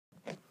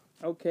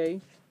Okay,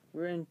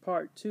 we're in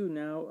part 2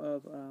 now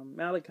of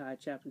Malachi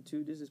chapter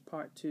 2. This is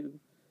part 2.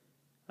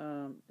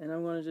 And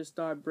I'm going to just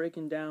start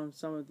breaking down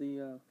some of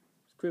the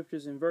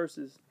scriptures and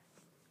verses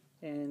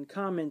and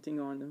commenting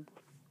on them.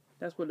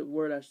 That's what the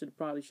word I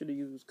probably should have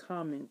used was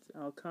comment.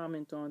 I'll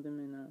comment on them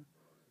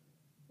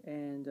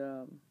and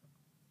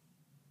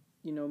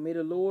may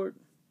the Lord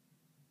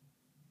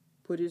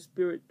put His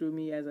Spirit through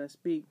me as I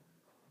speak,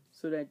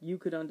 so that you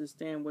could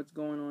understand what's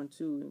going on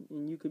too,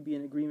 and you could be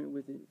in agreement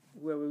with it,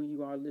 whoever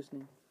you are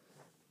listening.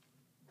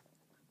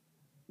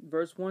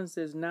 Verse 1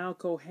 says, "Now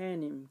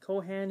Kohanim."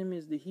 Kohanim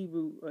is the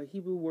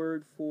Hebrew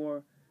word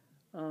for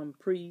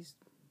priest,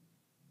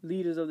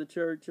 leaders of the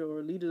church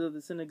or leaders of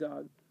the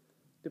synagogue,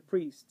 the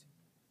priest.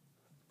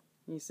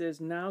 He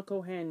says, "Now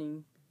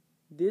Kohanim,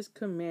 this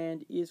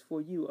command is for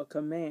you," a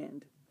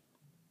command.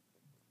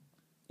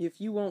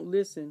 "If you won't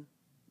listen,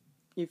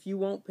 if you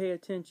won't pay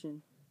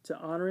attention to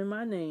honoring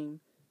my name,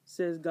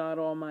 says God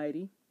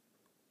Almighty,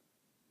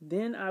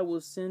 then I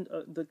will send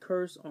the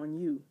curse on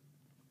you.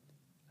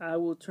 I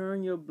will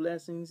turn your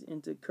blessings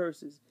into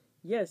curses.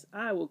 Yes,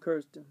 I will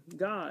curse them."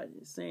 God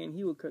is saying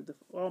He will curse. The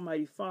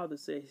Almighty Father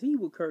says He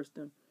will curse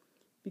them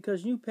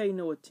because you pay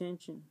no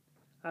attention.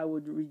 I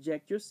will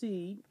reject your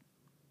seed.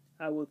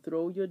 I will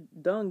throw your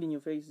dung in your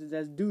faces.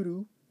 That's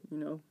doo-doo,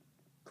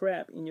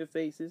 crap in your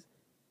faces.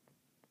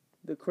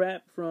 The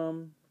crap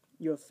from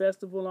your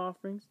festival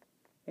offerings,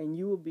 and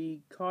you will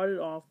be carted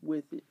off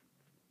with it.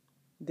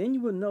 Then you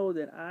will know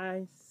that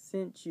I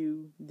sent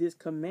you this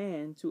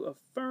command to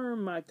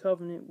affirm my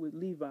covenant with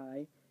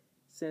Levi,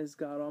 says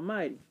God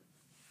Almighty.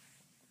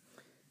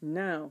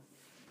 Now,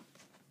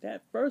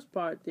 that first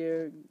part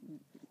there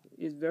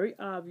is very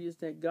obvious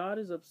that God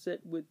is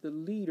upset with the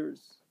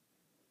leaders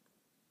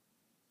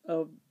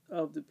of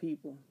the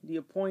people, the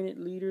appointed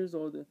leaders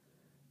or the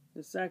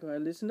sacrifice.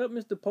 Listen up,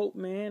 Mr. Pope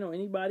man, or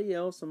anybody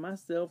else, or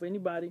myself,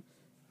 anybody,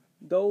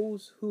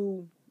 those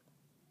who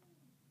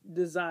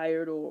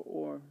desired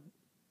or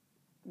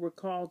were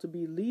called to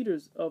be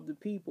leaders of the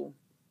people.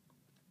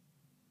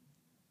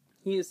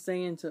 He is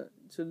saying to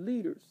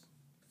leaders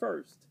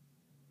first,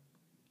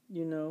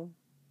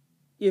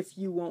 if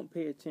you won't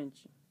pay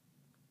attention,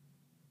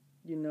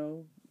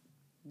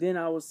 then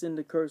I will send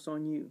a curse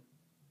on you.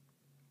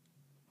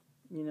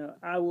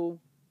 I will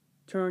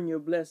turn your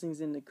blessings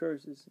into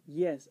curses.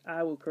 Yes,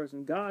 I will curse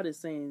them. God is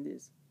saying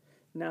this.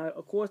 Now,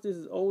 of course, this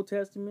is Old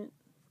Testament,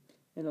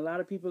 and a lot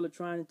of people are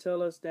trying to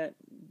tell us that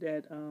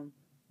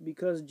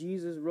because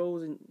Jesus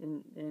rose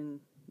and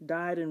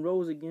died and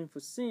rose again for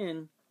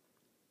sin,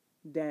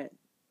 that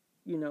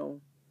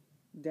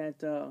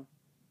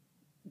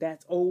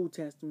that's Old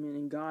Testament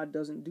and God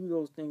doesn't do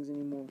those things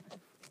anymore.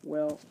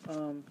 Well,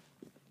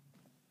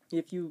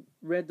 if you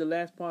read the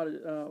last part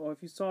or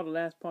if you saw the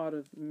last part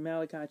of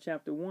Malachi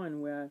chapter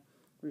 1, where I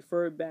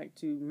referred back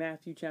to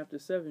Matthew chapter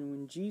 7,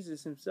 when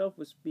Jesus Himself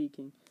was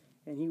speaking,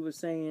 and He was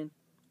saying,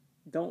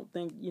 don't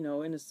think, in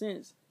a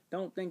sense,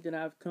 don't think that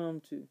I've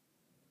come to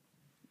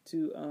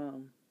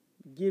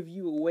give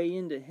you a way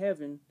into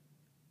heaven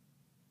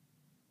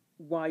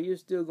while you're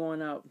still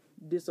going out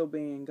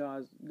disobeying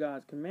God's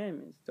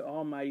commandments, the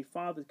Almighty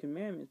Father's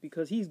commandments,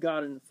 because He's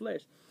God in the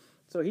flesh.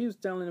 So He was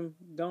telling them,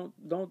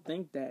 don't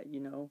think that,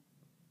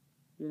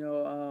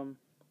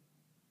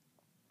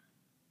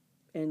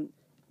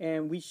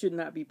 and we should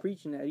not be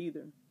preaching that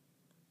either,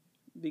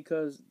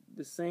 because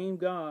the same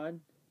God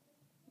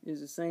is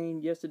the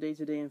same yesterday,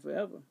 today, and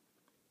forever.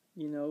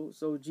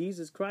 So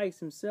Jesus Christ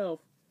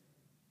Himself,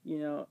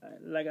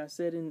 like I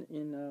said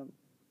in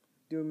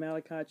during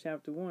Malachi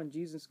chapter 1,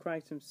 Jesus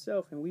Christ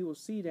Himself, and we will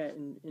see that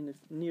in the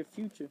near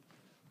future,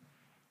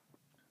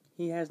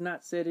 He has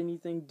not said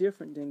anything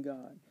different than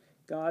God.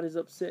 God is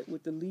upset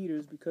with the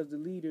leaders because the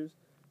leaders,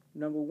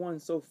 number one,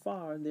 so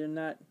far, they're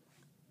not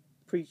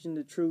preaching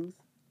the truth.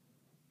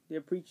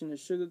 They're preaching a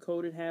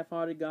sugar-coated,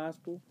 half-hearted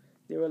gospel.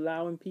 They're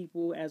allowing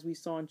people, as we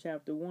saw in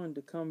chapter 1,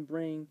 to come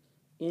bring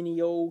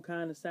any old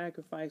kind of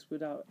sacrifice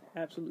without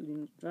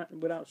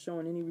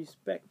showing any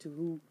respect to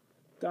who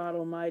God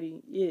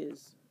Almighty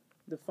is,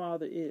 the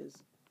Father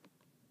is.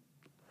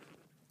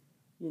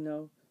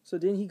 So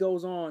then He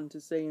goes on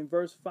to say in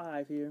verse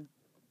 5 here,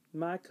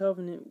 my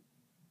covenant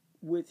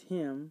with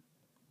him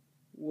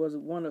was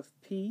one of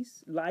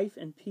peace, life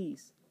and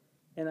peace,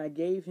 and I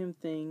gave him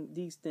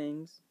these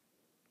things.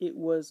 It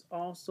was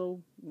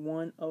also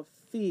one of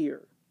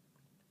fear,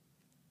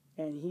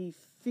 and he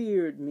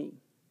feared me.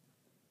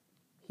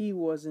 He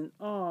was in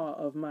awe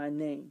of my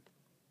name.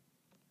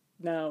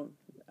 Now,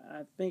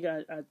 I think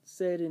I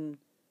said in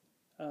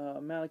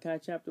Malachi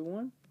chapter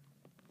 1,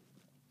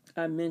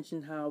 I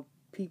mentioned how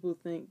people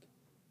think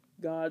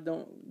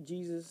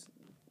Jesus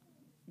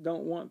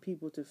don't want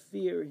people to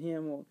fear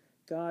Him, or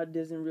God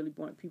doesn't really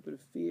want people to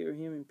fear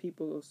Him, and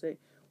people will say,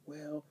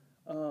 well,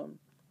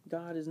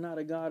 God is not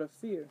a God of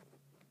fear.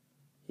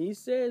 He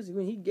says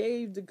when He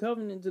gave the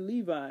covenant to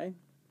Levi,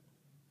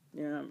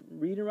 and I'm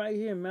reading right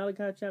here in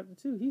Malachi chapter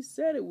 2, He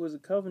said it was a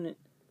covenant,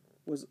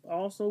 was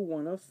also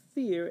one of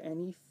fear, and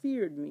He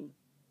feared me.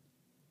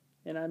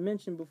 And I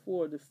mentioned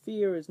before, the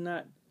fear is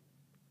not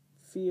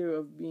fear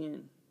of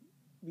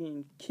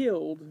being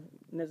killed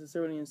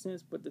necessarily in a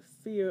sense, but the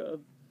fear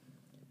of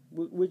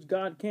which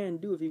God can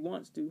do if He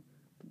wants to,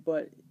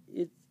 but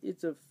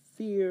it's a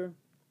fear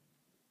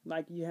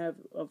like you have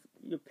of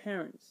your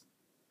parents.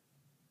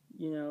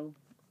 You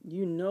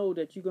know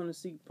that you're going to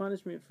seek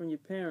punishment from your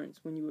parents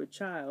when you were a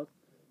child,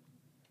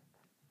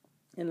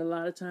 and a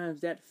lot of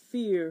times that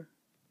fear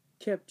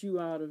kept you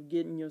out of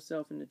getting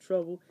yourself into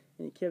trouble,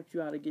 and it kept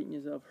you out of getting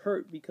yourself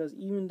hurt, because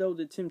even though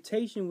the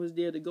temptation was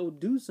there to go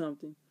do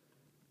something,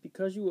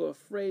 because you were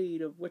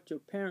afraid of what your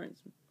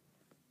parents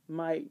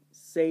might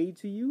say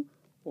to you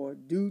or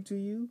do to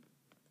you,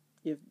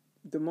 if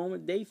the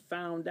moment they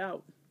found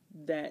out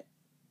that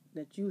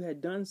you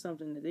had done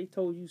something that they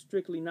told you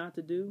strictly not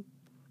to do,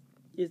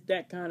 it's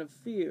that kind of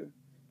fear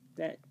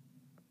that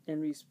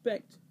and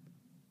respect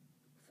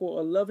for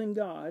a loving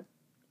God,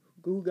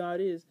 who God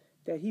is,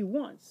 that He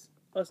wants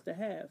us to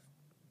have.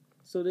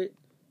 So that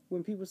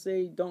when people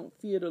say don't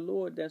fear the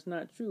Lord, that's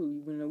not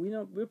true.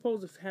 We're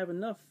supposed to have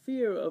enough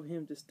fear of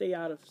Him to stay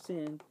out of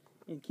sin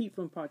and keep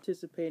from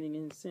participating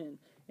in sin.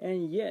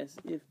 And yes,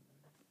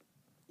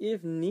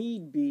 if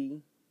need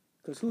be,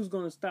 because who's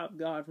going to stop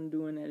God from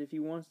doing that if He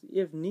wants to?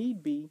 If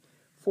need be,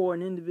 for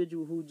an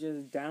individual who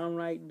just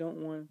downright don't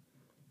want,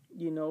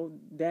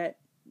 that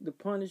the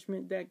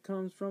punishment that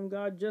comes from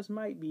God just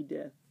might be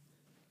death,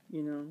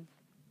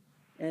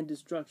 and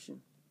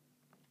destruction.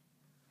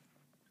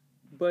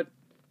 But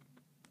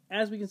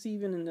as we can see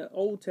even in the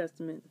Old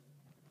Testament,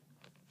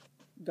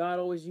 God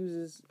always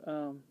uses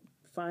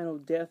final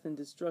death and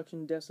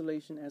destruction,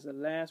 desolation as a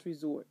last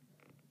resort.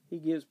 He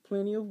gives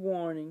plenty of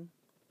warning.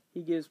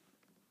 He gives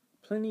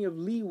plenty of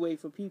leeway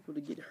for people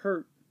to get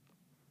hurt.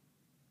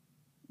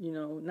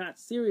 Not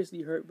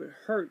seriously hurt, but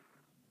hurt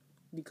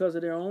because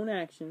of their own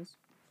actions.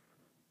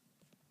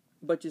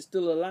 But you're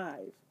still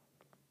alive.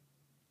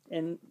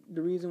 And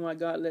the reason why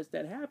God lets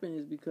that happen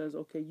is because,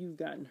 okay, you've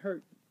gotten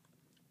hurt.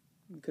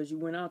 Because you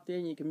went out there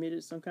and you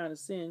committed some kind of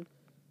sin,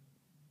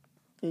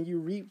 and you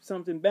reaped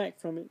something back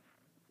from it.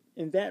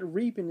 And that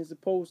reaping is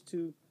supposed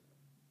to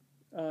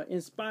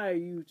inspire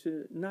you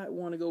to not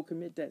want to go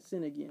commit that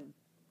sin again.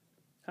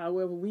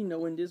 However, we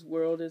know in this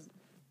world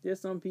there's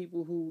some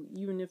people who,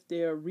 even if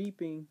they're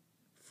reaping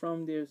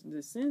from the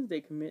sins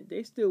they commit,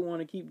 they still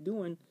want to keep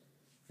doing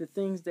the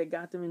things that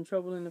got them in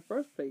trouble in the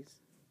first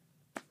place.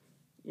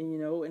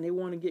 And they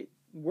want to get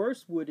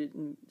worse with it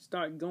and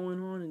start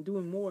going on and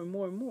doing more and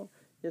more and more.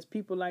 There's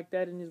people like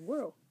that in this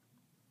world.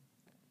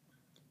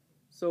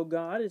 So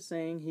God is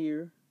saying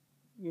here,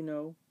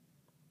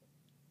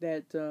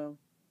 that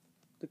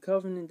the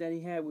covenant that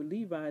He had with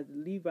Levi,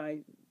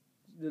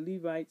 the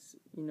Levites,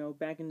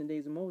 back in the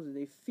days of Moses,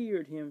 they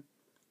feared Him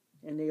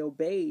and they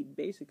obeyed,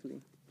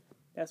 basically.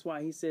 That's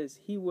why He says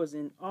He was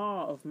in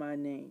awe of my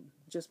name,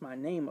 just my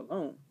name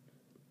alone.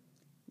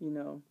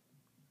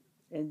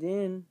 And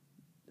then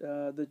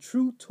the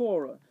true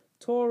Torah.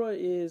 Torah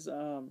is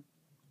the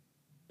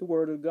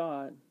word of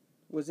God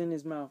was in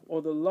His mouth,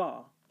 or the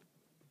law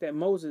that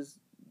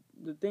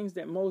the things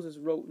that Moses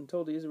wrote and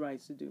told the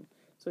Israelites to do.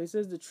 So He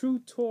says the true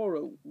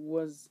Torah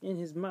was in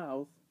His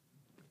mouth,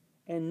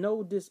 and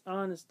no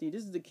dishonesty.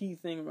 This is the key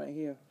thing right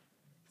here,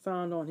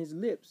 found on His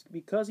lips.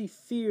 Because He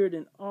feared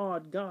and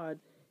awed God,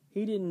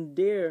 He didn't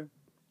dare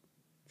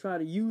try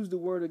to use the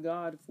word of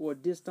God for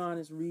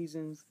dishonest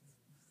reasons,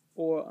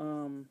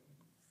 or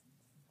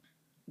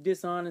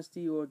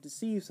dishonesty, or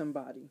deceive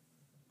somebody.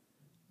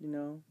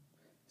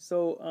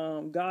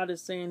 So God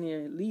is saying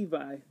here,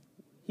 Levi,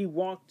 he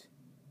walked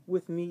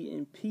with me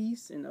in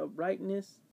peace and uprightness